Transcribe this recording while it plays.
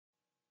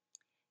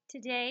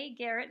Today,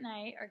 Garrett and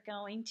I are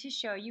going to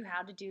show you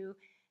how to do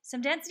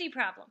some density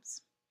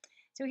problems.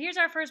 So here's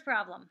our first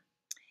problem.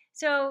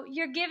 So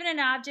you're given an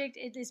object,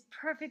 it is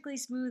perfectly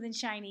smooth and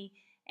shiny,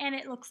 and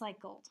it looks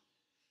like gold.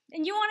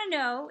 And you want to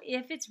know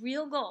if it's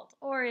real gold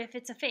or if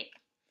it's a fake.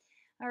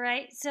 All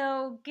right,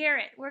 so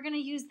Garrett, we're going to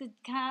use the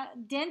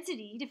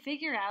density to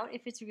figure out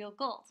if it's real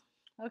gold.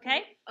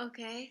 Okay?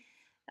 Okay.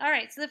 All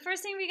right, so the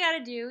first thing we got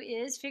to do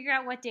is figure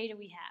out what data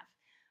we have.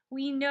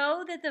 We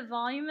know that the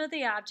volume of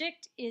the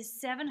object is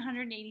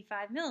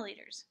 785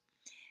 milliliters.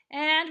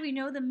 And we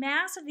know the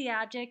mass of the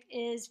object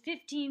is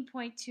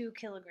 15.2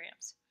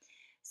 kilograms.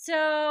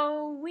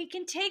 So we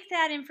can take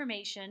that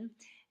information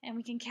and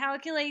we can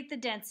calculate the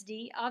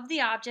density of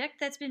the object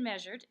that's been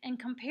measured and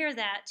compare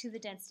that to the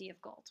density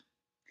of gold.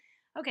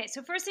 Okay,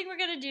 so first thing we're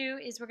going to do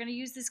is we're going to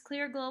use this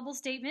clear global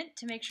statement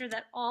to make sure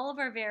that all of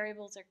our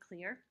variables are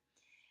clear.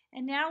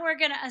 And now we're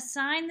going to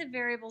assign the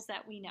variables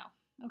that we know,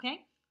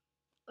 okay?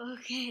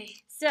 Okay.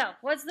 So,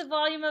 what's the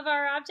volume of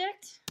our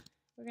object?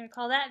 We're going to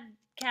call that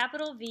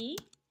capital V.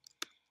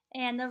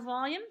 And the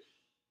volume?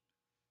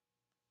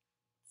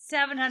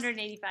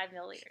 785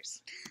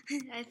 milliliters.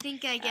 I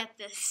think I get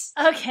this.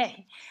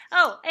 Okay.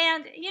 Oh,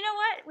 and you know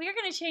what? We're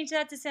going to change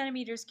that to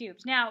centimeters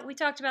cubed. Now, we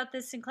talked about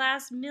this in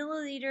class.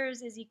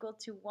 Milliliters is equal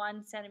to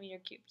 1 centimeter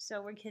cubed.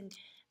 So we can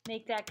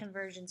make that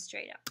conversion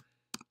straight up.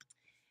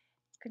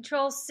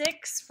 Control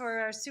 6 for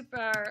our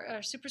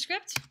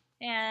superscript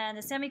and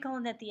a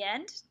semicolon at the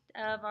end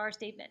of our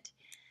statement.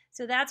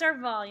 So that's our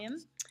volume.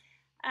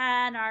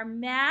 And our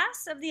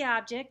mass of the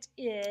object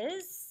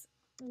is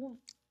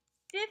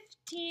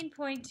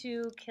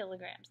 15.2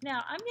 kilograms.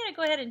 Now, I'm going to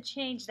go ahead and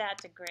change that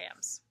to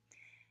grams.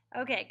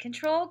 Okay,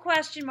 control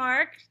question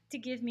mark to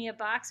give me a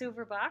box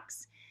over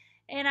box.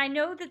 And I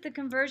know that the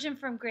conversion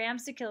from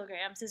grams to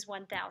kilograms is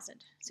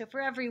 1,000. So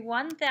for every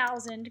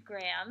 1,000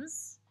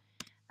 grams,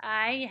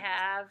 I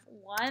have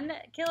 1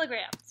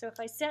 kilogram. So if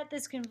I set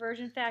this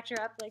conversion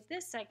factor up like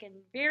this, I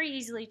can very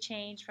easily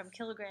change from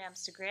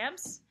kilograms to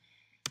grams.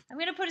 I'm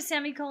going to put a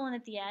semicolon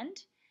at the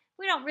end.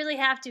 We don't really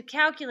have to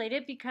calculate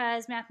it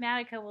because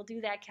Mathematica will do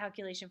that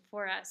calculation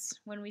for us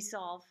when we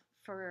solve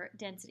for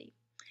density.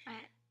 I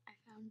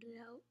found it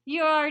out.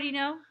 You already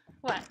know?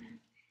 What?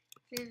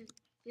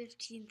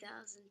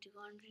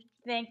 15,200.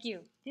 Thank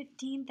you.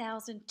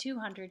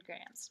 15,200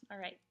 grams. All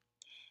right.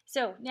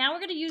 So now we're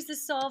going to use the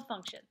solve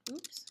function.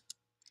 Oops.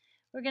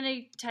 We're going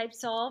to type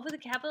solve with a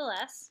capital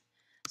S,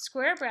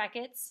 square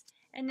brackets,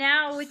 and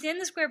now within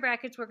the square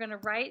brackets we're going to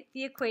write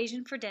the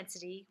equation for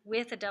density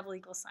with a double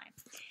equal sign.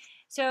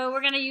 So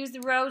we're going to use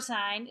the row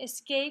sign,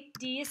 escape,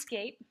 D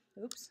escape,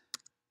 oops,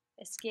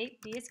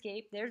 escape, D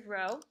escape, there's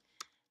row,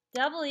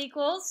 double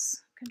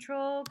equals,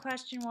 control,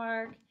 question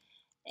mark,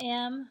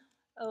 M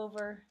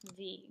over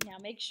V. Now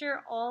make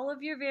sure all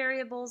of your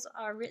variables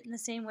are written the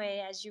same way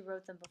as you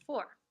wrote them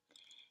before.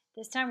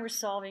 This time we're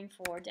solving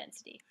for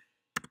density.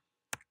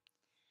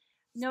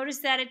 Notice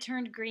that it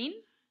turned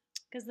green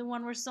because the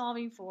one we're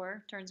solving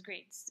for turns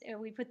green.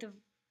 We put the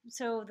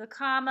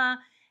comma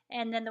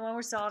and then the one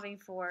we're solving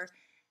for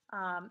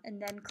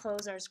and then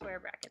close our square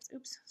brackets.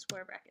 Oops,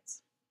 square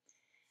brackets.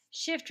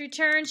 Shift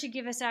return should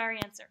give us our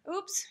answer.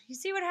 Oops, you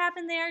see what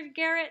happened there,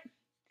 Garrett?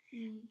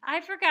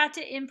 I forgot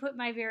to input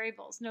my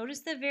variables. Notice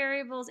the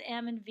variables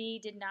M and V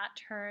did not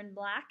turn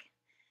black.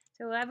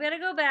 So I've got to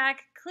go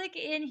back, click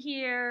in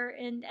here,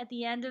 and at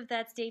the end of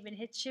that statement,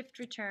 hit Shift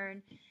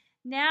Return.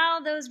 Now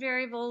those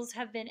variables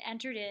have been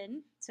entered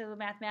in, so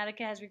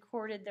Mathematica has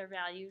recorded their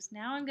values.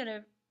 Now I'm going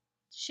to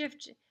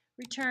Shift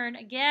Return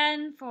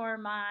again for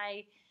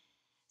my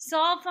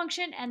solve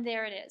function, and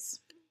there it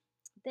is.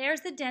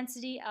 There's the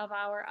density of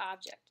our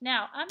object.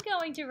 Now I'm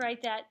going to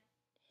write that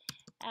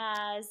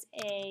as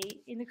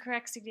in the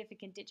correct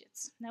significant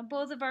digits. Now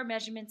both of our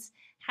measurements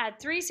had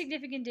 3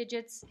 significant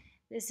digits.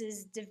 This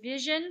is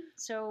division,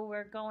 so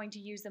we're going to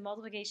use the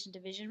multiplication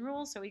division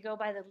rule. So we go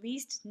by the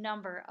least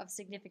number of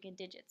significant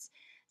digits.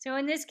 So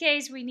in this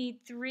case, we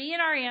need 3 in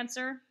our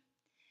answer.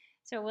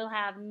 So we'll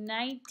have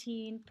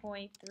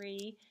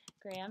 19.3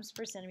 grams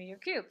per centimeter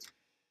cubed.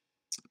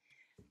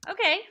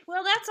 Okay,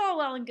 well that's all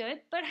well and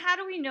good, but how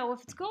do we know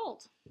if it's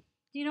gold?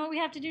 Do you know what we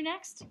have to do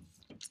next?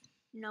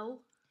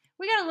 No.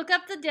 We got to look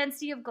up the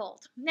density of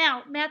gold.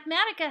 Now,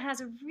 Mathematica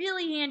has a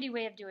really handy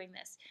way of doing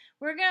this.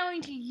 We're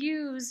going to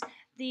use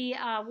the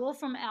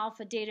Wolfram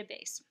Alpha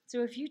database.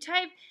 So if you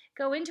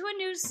go into a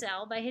new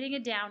cell by hitting a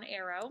down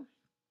arrow,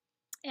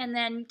 and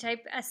then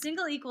type a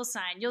single equal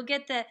sign, you'll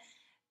get the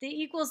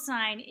equal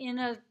sign in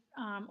a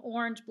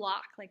orange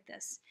block like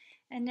this.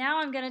 And now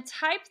I'm going to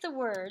type the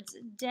words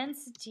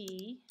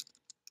density,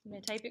 I'm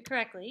going to type it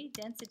correctly,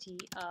 density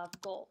of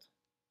gold.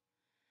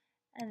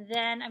 And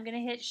then I'm going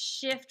to hit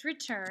Shift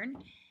Return.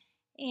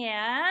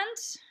 And,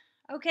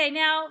 okay,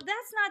 now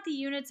that's not the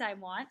units I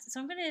want. So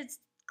I'm going to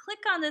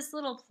click on this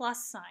little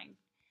plus sign.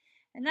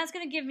 And that's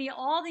going to give me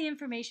all the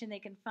information they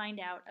can find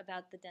out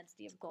about the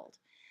density of gold.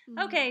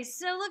 Okay,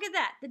 so look at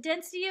that. The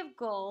density of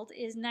gold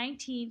is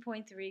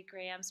 19.3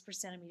 grams per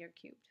centimeter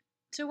cubed.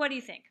 So what do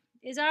you think?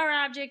 Is our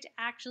object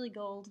actually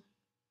gold?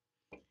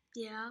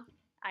 Yeah.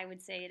 I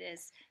would say it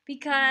is,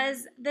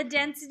 because the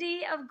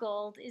density of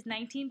gold is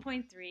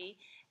 19.3,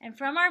 and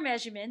from our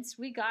measurements,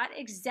 we got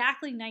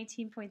exactly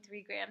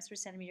 19.3 grams per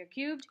centimeter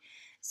cubed.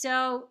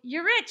 So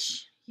you're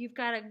rich. You've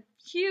got a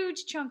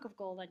huge chunk of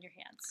gold on your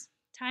hands.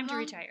 Time to Mom,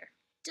 retire.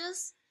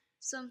 Just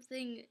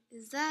something,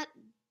 is that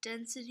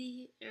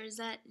density or is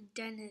that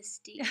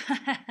dynasty?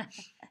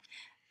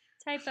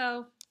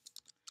 Typo.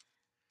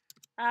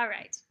 All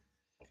right.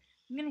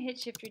 I'm going to hit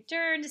Shift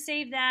Return to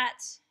save that.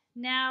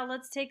 Now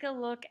let's take a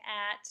look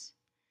at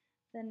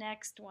the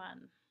next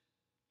one.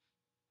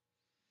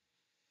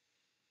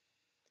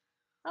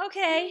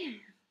 Okay,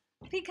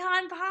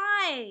 pecan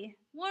pie.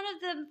 One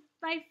of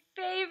my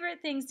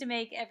favorite things to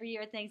make every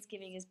year at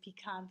Thanksgiving is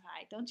pecan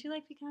pie. Don't you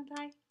like pecan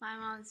pie? My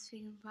mom's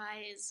pecan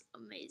pie is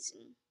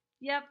amazing.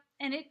 Yep,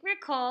 and it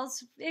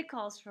calls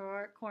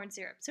for corn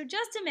syrup. So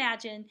just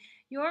imagine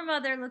your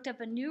mother looked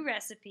up a new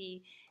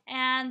recipe,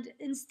 and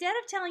instead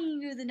of telling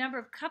you the number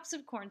of cups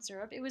of corn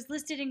syrup, it was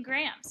listed in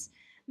grams.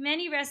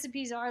 Many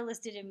recipes are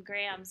listed in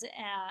grams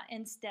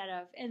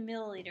in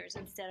milliliters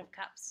instead of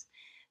cups.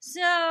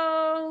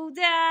 So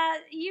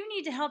that you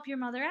need to help your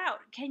mother out.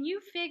 Can you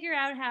figure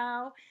out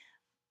how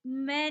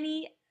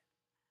many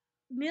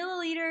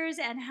milliliters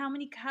and how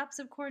many cups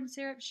of corn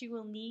syrup she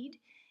will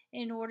need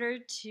in order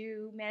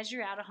to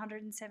measure out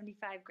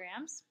 175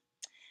 grams?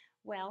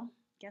 Well,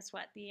 guess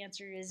what? The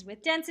answer is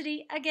with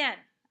density again.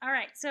 All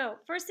right, so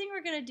first thing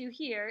we're going to do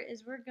here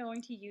is we're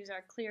going to use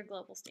our clear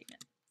global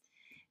statement,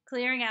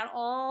 clearing out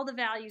all the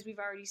values we've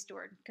already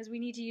stored because we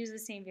need to use the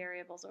same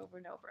variables over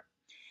and over.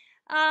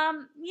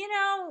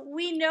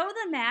 We know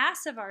the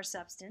mass of our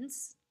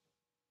substance,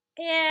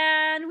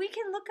 and we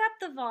can look up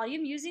the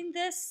volume using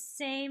this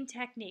same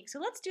technique. So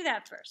let's do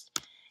that first.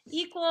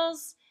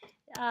 Equals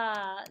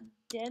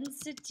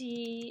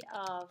density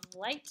of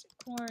light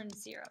corn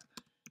syrup.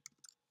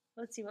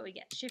 Let's see what we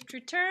get. Shift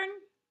Return.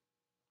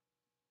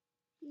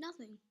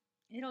 Nothing.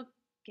 It'll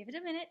give it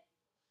a minute.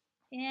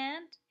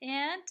 And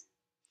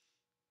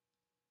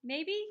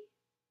maybe?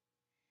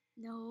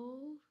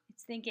 No.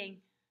 It's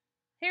thinking.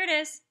 Here it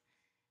is.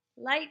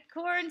 Light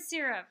corn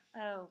syrup.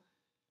 Oh,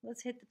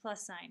 let's hit the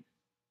plus sign.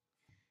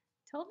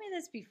 Told me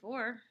this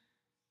before.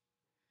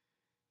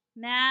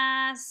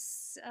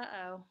 Mass.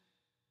 Uh-oh.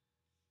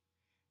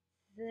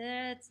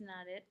 That's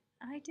not it.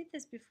 I did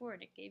this before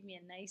and it gave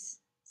me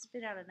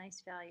spit out a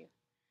nice value.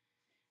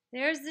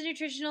 There's the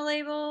nutritional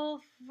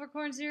label for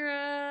corn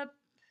syrup.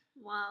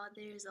 Wow,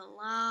 there's a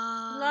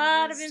lot. A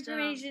lot of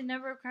information.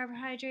 Number of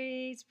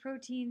carbohydrates,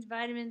 proteins,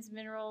 vitamins,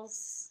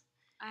 minerals,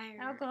 iron,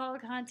 alcohol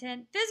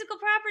content, physical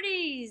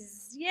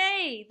properties.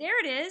 Yay! There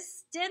it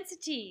is.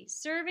 Density.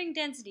 Serving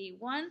density.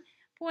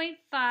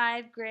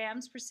 1.5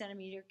 grams per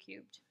centimeter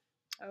cubed.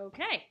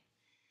 Okay.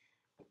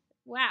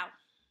 Wow.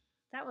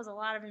 That was a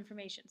lot of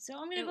information. So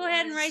I'm going to go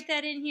ahead and write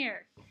that in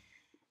here.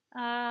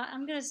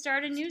 I'm going to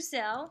start a new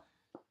cell.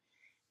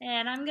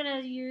 And I'm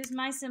going to use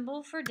my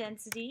symbol for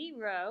density,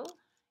 rho,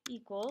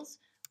 equals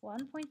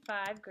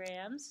 1.5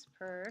 grams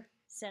per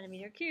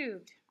centimeter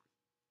cubed.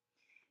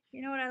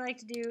 You know what I like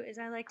to do is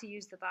I like to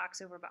use the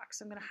box over box.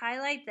 So I'm going to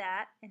highlight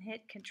that and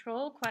hit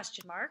Control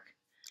question mark.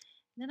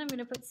 And then I'm going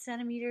to put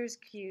centimeters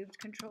cubed,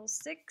 Control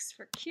 6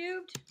 for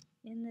cubed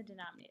in the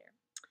denominator.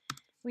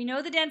 We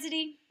know the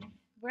density.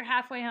 We're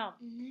halfway home.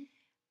 Mm-hmm.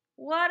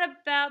 What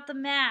about the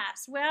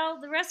mass? Well,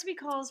 the recipe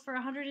calls for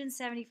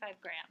 175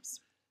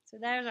 grams. So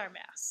there's our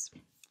mass.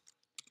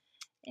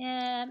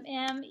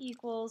 M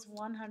equals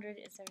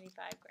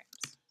 175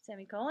 grams.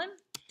 Semicolon.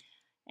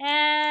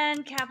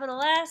 And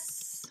capital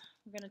S.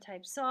 We're going to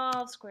type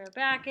solve, square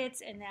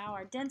brackets, and now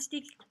our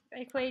density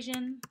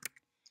equation.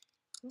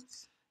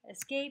 Oops.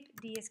 Escape,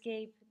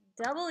 de-escape,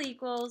 double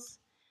equals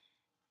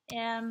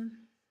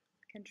M,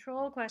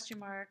 control question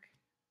mark,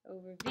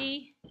 over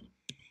V.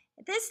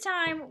 At this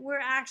time, we're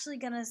actually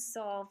going to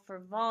solve for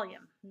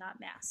volume, not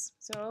mass.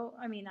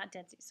 Not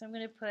density. So I'm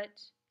going to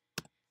put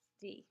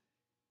D.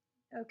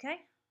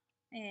 Okay.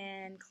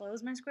 And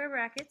close my square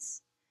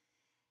brackets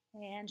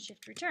and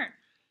Shift Return.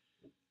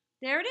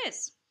 There it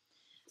is.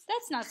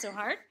 That's not so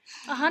hard.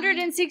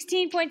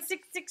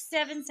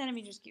 116.667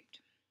 centimeters cubed.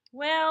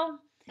 Well,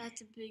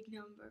 that's a big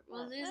number.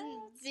 Well, it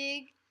isn't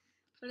big,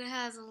 but it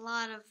has a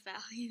lot of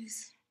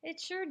values. It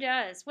sure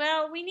does.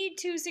 Well, we need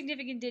two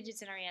significant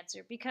digits in our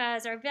answer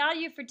because our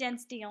value for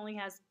density only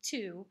has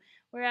 2,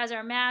 whereas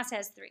our mass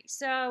has 3.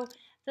 So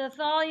the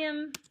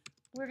volume,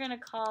 we're going to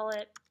call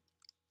it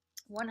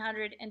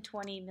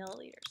 120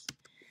 milliliters.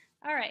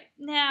 All right,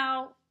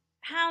 now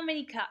how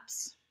many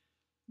cups?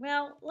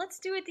 Well, let's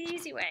do it the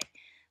easy way.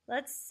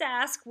 Let's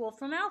ask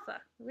Wolfram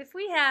Alpha. If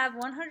we have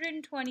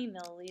 120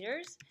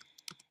 milliliters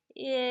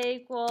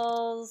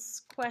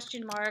equals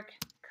question mark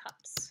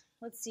cups.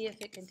 Let's see if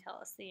it can tell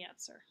us the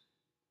answer.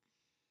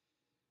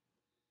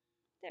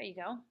 There you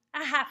go.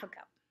 A half a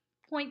cup.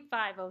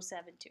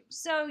 0.5072.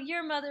 So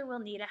your mother will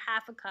need a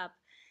half a cup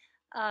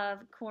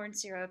of corn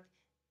syrup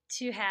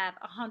to have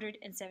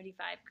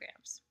 175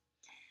 grams.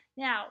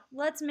 Now,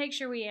 let's make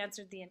sure we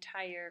answered the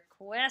entire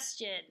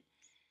question.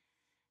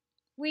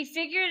 We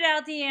figured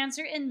out the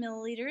answer in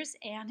milliliters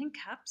and in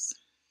cups.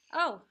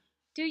 Oh,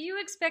 do you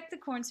expect the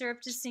corn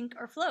syrup to sink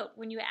or float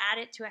when you add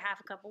it to a half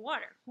a cup of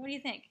water? What do you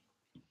think?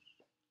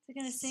 Is it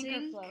going to sink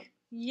or float?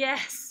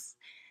 Yes,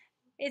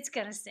 it's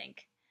going to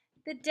sink.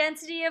 The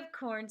density of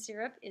corn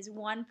syrup is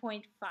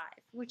 1.5,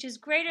 which is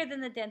greater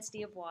than the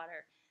density of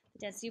water. The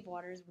density of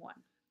water is 1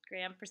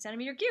 gram per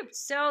centimeter cubed.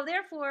 So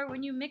therefore,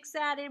 when you mix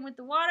that in with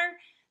the water,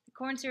 the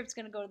corn syrup is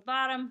going to go to the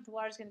bottom, the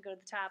water is going to go to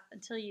the top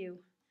until you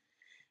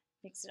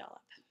mix it all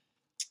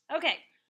up. Okay,